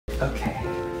Okay.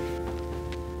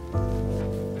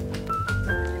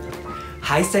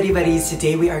 Hi study buddies,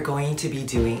 today we are going to be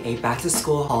doing a back to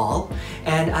school haul,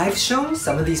 and I've shown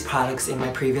some of these products in my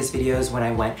previous videos when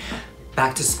I went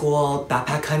back to school,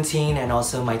 backpack hunting, and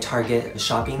also my Target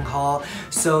shopping haul.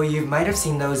 So you might have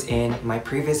seen those in my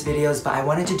previous videos, but I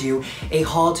wanted to do a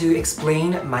haul to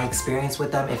explain my experience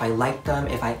with them, if I liked them,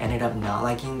 if I ended up not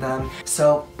liking them.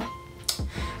 So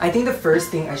I think the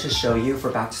first thing I should show you for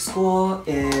back to school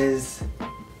is...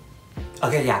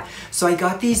 Okay, yeah. So I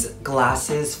got these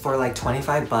glasses for like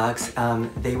 25 bucks.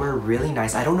 They were really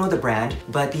nice. I don't know the brand,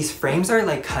 but these frames are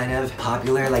like kind of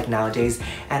popular like nowadays,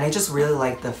 and I just really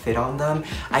like the fit on them.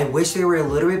 I wish they were a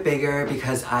little bit bigger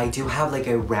because I do have like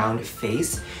a round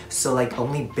face, so like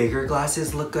only bigger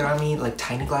glasses look good on me. Like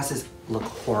tiny glasses look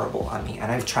horrible on me,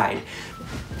 and I've tried.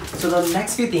 So the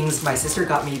next few things, my sister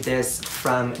got me this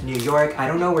from New York. I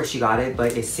don't know where she got it,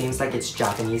 but it seems like it's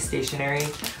Japanese stationery.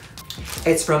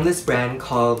 It's from this brand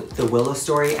called The Willow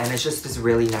Story, and it's just this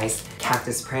really nice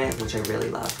cactus print, which I really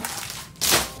love.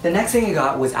 The next thing I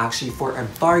got was actually for a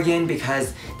bargain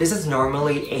because this is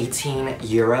normally 18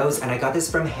 euros, and I got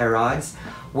this from Harrods,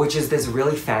 which is this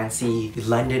really fancy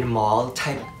London Mall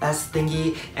type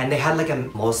thingy, and they had like a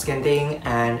moleskin thing,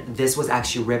 and this was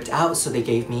actually ripped out, so they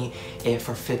gave me it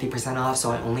for 50% off,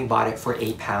 so I only bought it for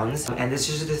 £8. And this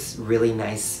is just this really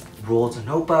nice ruled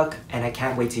notebook, and I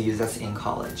can't wait to use this in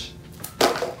college.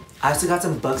 I also got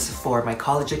some books for my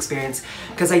college experience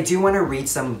because I do want to read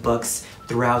some books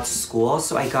throughout school.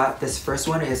 So I got this first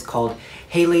one, is called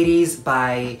Hey Ladies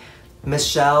by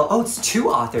Michelle. Oh, it's two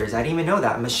authors. I didn't even know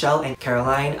that. Michelle and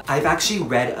Caroline. I've actually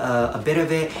read a bit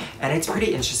of it, and it's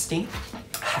pretty interesting.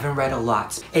 I haven't read a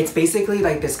lot. It's basically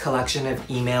like this collection of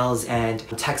emails and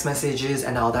text messages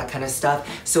and all that kind of stuff.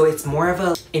 So it's more of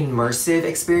a immersive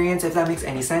experience, if that makes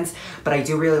any sense. But I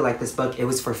do really like this book. It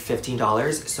was for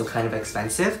 $15, so kind of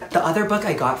expensive. The other book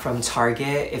I got from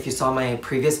Target, if you saw my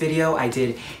previous video, I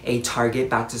did a Target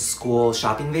back to school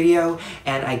shopping video,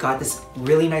 and I got this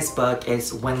really nice book.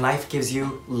 It's When Life Gives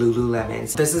You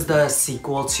Lululemons. This is the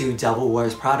sequel to Devil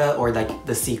Wears Prada, or like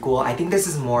the sequel. I think this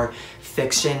is more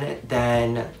fiction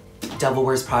than Devil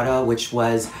Wears Prada, which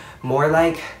was more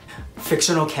like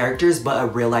fictional characters but a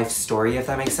real life story, if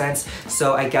that makes sense.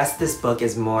 So I guess this book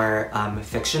is more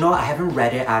fictional. I haven't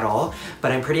read it at all,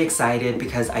 but I'm pretty excited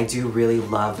because I do really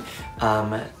love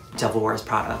Devil Wears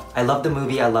Prada. I love the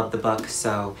movie, I love the book,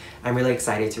 so I'm really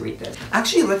excited to read this.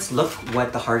 Actually, let's look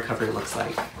what the hardcover looks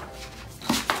like.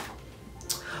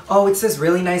 Oh, it's this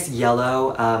really nice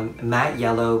yellow, matte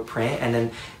yellow print, and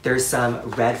then there's some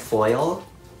red foil.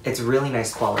 It's really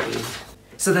nice quality.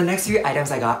 So the next few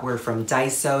items I got were from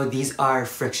Daiso. These are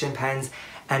friction pens,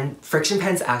 and friction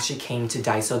pens actually came to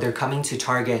Daiso. They're coming to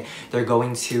Target. They're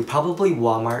going to probably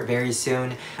Walmart very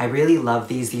soon. I really love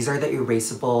these. These are the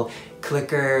erasable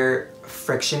clicker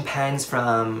friction pens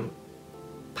from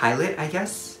Pilot, I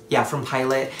guess? Yeah, from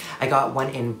Pilot. I got one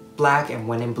in black and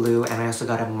one in blue, and I also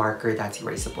got a marker that's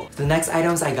erasable. The next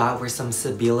items I got were some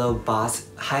Stabilo Boss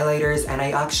highlighters, and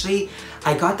I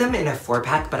got them in a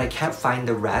 4-pack, but I can't find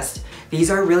the rest. These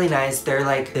are really nice. They're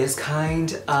like this kind.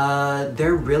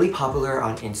 They're really popular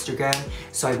on Instagram,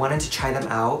 so I wanted to try them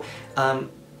out.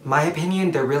 My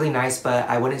opinion, they're really nice, but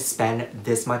I wouldn't spend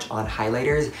this much on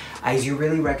highlighters. I do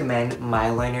really recommend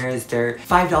Mileliners. They're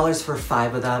 $5 for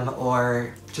 5 of them,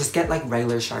 or just get like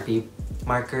regular Sharpie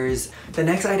markers. The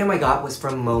next item I got was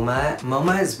from MoMA.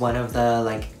 MoMA is one of the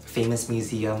like famous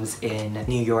museums in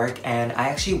New York, and I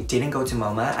actually didn't go to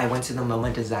MoMA. I went to the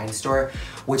MoMA design store,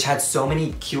 which had so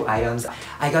many cute items.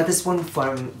 I got this one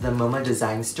from the MoMA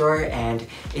design store, and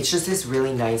it's just this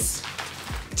really nice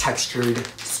textured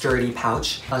sturdy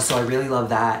pouch, so I really love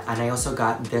that. And I also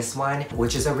got this one,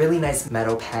 which is a really nice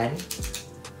metal pen.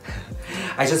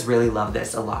 I just really love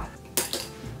this a lot.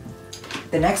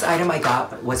 The next item I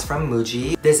got was from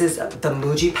Muji. This is the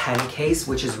Muji pen case,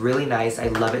 which is really nice. I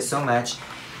love it so much.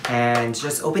 And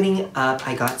just opening up,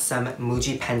 I got some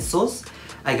Muji pencils.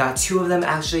 I got 2 of them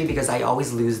actually because I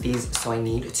always lose these, so I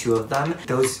need 2 of them.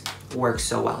 Those work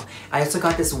so well. I also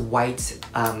got this white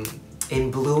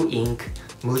in blue ink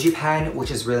Muji pen, which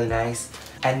is really nice.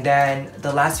 And then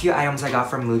the last few items I got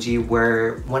from Muji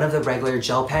were one of the regular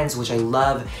gel pens, which I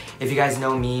love. If you guys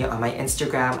know me on my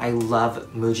Instagram, I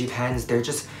love Muji pens. They're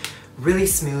just really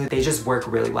smooth. They just work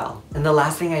really well. And the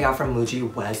last thing I got from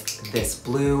Muji was this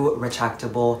blue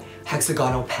retractable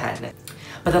hexagonal pen.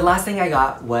 But the last thing I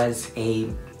got was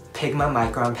a Pigma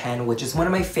Micron pen, which is one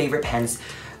of my favorite pens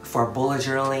for bullet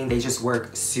journaling. They just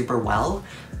work super well.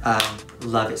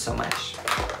 Love it so much.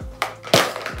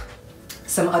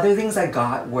 Some other things I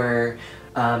got were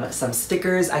some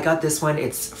stickers. I got this one.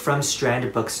 It's from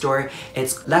Strand Bookstore.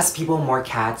 It's Less People, More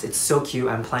Cats. It's so cute.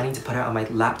 I'm planning to put it on my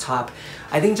laptop.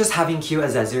 I think just having cute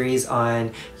accessories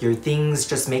on your things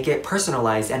just make it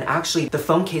personalized. And actually, the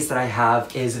phone case that I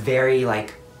have is very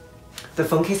like, the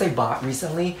phone case I bought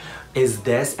recently is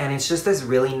this, and it's just this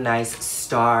really nice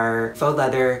star faux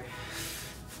leather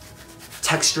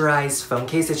texturized phone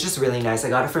case. It's just really nice. I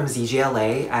got it from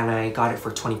ZGLA and I got it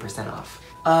for 20% off.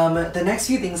 The next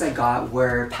few things I got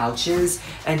were pouches,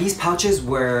 and these pouches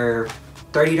were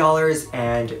 $30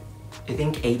 and I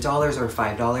think $8 or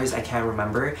 $5, I can't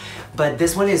remember. But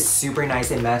this one is super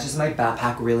nice. It matches my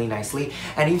backpack really nicely.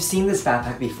 And you've seen this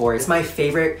backpack before. It's my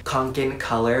favorite Konkin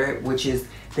color, which is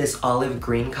this olive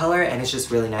green color, and it's just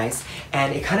really nice.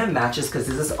 And it kind of matches because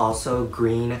this is also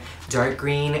green, dark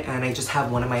green, and I just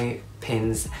have one of my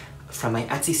pins from my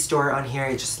Etsy store on here.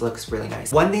 It just looks really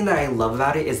nice. One thing that I love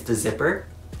about it is the zipper.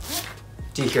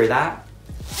 Do you hear that?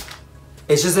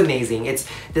 It's just amazing. It's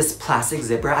this plastic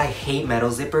zipper. I hate metal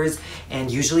zippers, and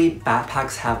usually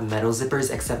backpacks have metal zippers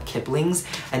except Kipling's,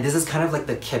 and this is kind of like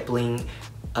the Kipling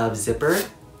of zipper.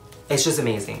 It's just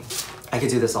amazing. I could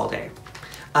do this all day.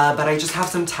 But I just have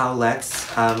some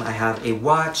towelettes. I have a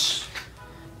watch,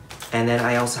 and then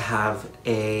I also have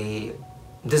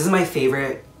this is my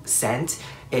favorite scent.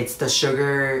 It's the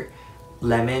Sugar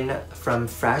Lemon from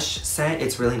Fresh scent.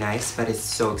 It's really nice, but it's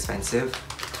so expensive.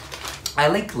 I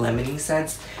like lemony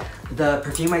scents. The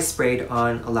perfume I sprayed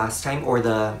on last time, or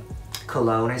the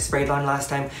cologne I sprayed on last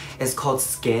time, is called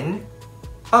Skin.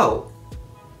 Oh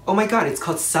my god, it's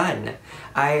called Sun.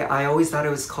 I always thought it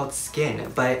was called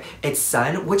Skin, but it's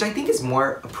Sun, which I think is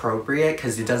more appropriate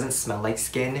because it doesn't smell like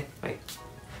skin. Like,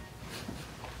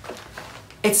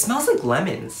 it smells like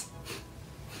lemons.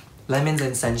 Lemons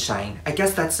and sunshine. I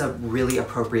guess that's a really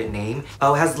appropriate name.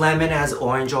 Oh, it has lemon, it has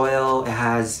orange oil, it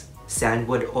has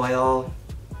sandwood oil.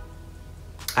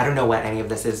 I don't know what any of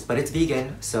this is, but it's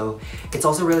vegan, so it's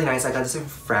also really nice. I got this in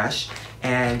Fresh,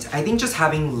 and I think just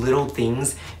having little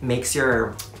things makes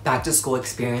your back to school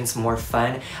experience more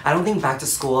fun. I don't think back to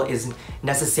school is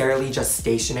necessarily just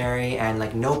stationery and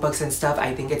like notebooks and stuff.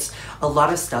 I think it's a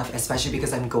lot of stuff, especially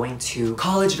because I'm going to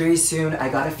college very soon. I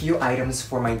got a few items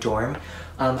for my dorm.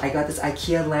 I got this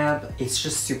IKEA lamp. It's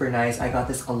just super nice. I got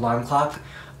this alarm clock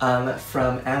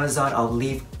from Amazon. I'll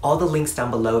leave all the links down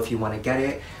below if you want to get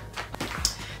it.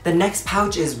 The next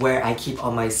pouch is where I keep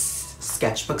all my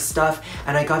sketchbook stuff,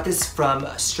 and I got this from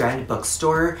Strand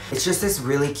Bookstore. It's just this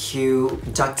really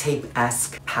cute duct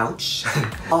tape-esque pouch.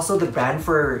 Also, the brand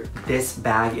for this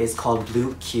bag is called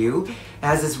Blue Q. It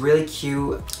has this really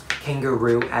cute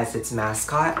kangaroo as its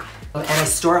mascot. And I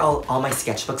store all my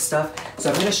sketchbook stuff, so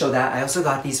I'm gonna show that. I also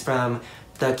got these from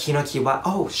the Kinokiwa.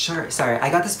 Oh, sure, sorry. I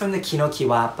got this from the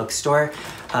Kinokiwa bookstore.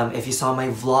 If you saw my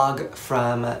vlog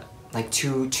from like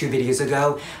two videos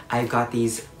ago, I got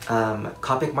these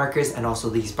Copic markers and also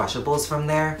these brushables from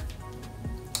there.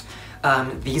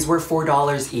 These were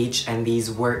 $4 each and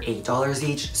these were $8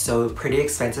 each, so pretty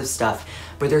expensive stuff,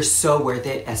 but they're so worth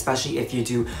it, especially if you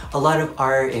do a lot of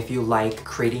art, if you like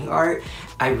creating art.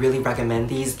 I really recommend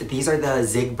these. These are the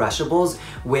Zig brushables,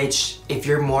 which if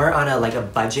you're more on a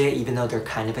budget, even though they're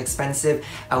kind of expensive,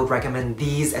 I would recommend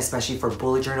these, especially for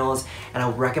bullet journals, and I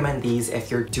would recommend these if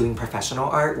you're doing professional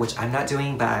art, which I'm not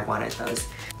doing, but I wanted those.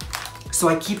 So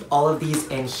I keep all of these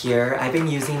in here. I've been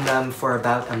using them for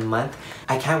about a month.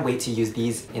 I can't wait to use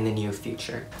these in the near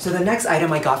future. So the next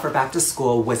item I got for back to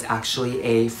school was actually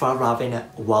a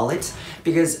Fjällräven wallet,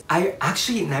 because I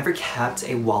actually never kept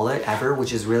a wallet ever,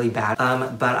 which is really bad.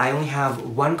 But I only have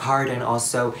one card, and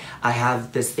also I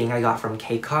have this thing I got from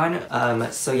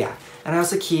KCON. So yeah, and I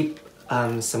also keep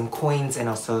some coins and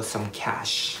also some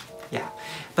cash. Yeah.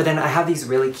 But then I have these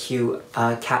really cute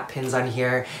cat pins on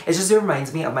here. It just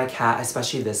reminds me of my cat,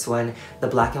 especially this one, the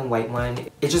black and white one.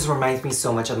 It just reminds me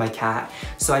so much of my cat.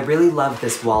 So I really love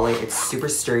this wallet. It's super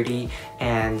sturdy,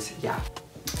 and yeah.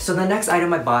 So the next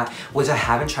item I bought, which I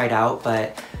haven't tried out,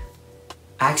 but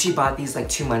I actually bought these like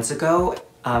 2 months ago.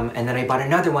 And then I bought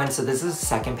another one, so this is the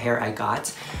second pair I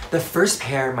got. The first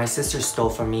pair my sister stole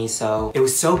from me, so it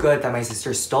was so good that my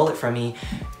sister stole it from me,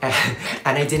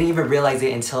 and I didn't even realize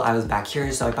it until I was back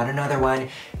here, so I bought another one.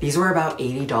 These were about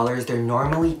 $80. They're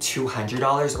normally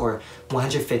 $200 or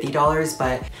 $150,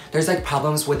 but there's like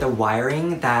problems with the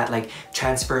wiring that like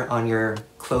transfer on your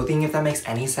clothing, if that makes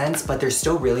any sense, but they're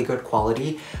still really good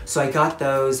quality. So I got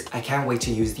those. I can't wait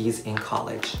to use these in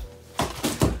college.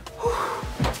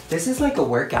 This is like a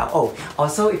workout. Oh,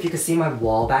 also if you can see my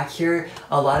wall back here,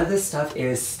 a lot of this stuff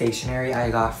is stationery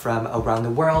I got from around the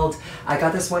world. I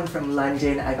got this one from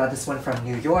London, I got this one from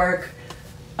New York,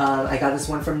 I got this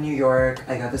one from New York,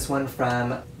 I got this one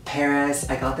from Paris.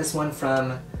 I got this one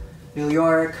from New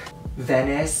York,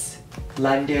 Venice,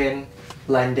 London.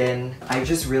 I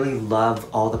just really love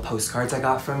all the postcards I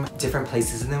got from different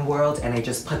places in the world, and I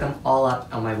just put them all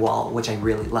up on my wall, which I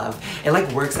really love. It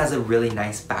like works as a really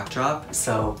nice backdrop,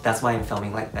 so that's why I'm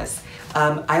filming like this.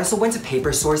 I also went to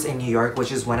Paper Source in New York,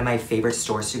 which is one of my favorite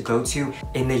stores to go to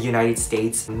in the United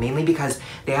States, mainly because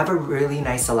they have a really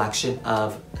nice selection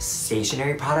of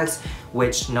stationery products,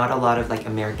 which not a lot of like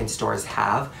American stores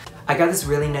have. I got this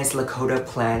really nice Lakota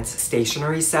plant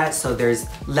stationery set, so there's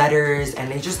letters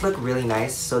and they just look really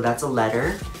nice. So that's a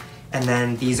letter. And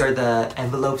then these are the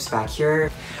envelopes back here.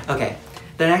 Okay,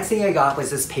 the next thing I got was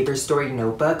this Paper Story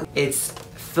notebook. It's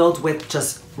filled with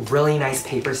just really nice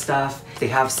paper stuff. They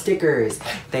have stickers,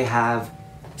 they have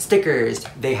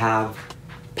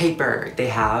paper, they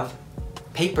have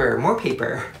paper, more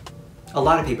paper, a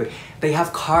lot of paper. They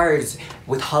have cards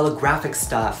with holographic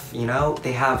stuff, you know?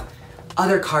 They have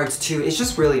other cards too. It's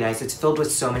just really nice. It's filled with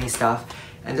so many stuff.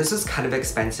 And this was kind of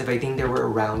expensive. I think they were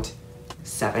around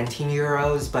 17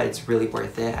 euros, but it's really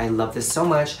worth it. I love this so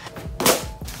much.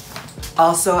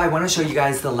 Also, I want to show you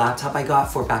guys the laptop I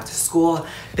got for back to school.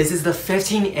 This is the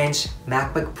 15-inch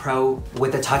MacBook Pro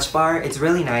with a touch bar. It's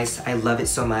really nice. I love it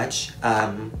so much.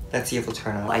 Let's see if it'll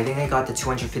turn on. I think I got the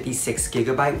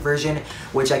 256GB version,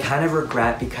 which I kind of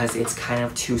regret because it's kind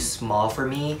of too small for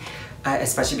me.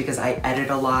 Especially because I edit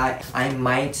a lot. I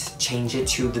might change it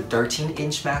to the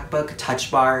 13-inch MacBook Touch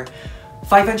Bar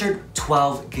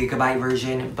 512GB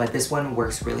version, but this one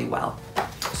works really well.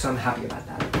 So I'm happy about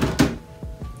that.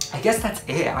 I guess that's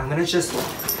it. I'm gonna just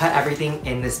put everything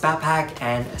in this backpack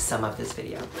and sum up this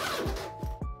video.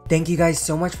 Thank you guys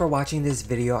so much for watching this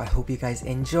video. I hope you guys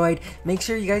enjoyed. Make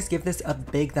sure you guys give this a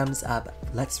big thumbs up.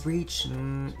 Let's reach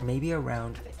maybe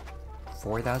around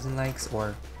 4,000 likes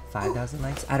or 5,000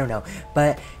 likes, I don't know,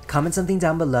 but comment something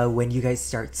down below when you guys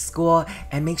start school,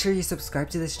 and make sure you subscribe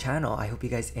to this channel. I hope you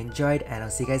guys enjoyed, and I'll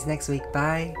see you guys next week.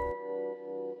 Bye.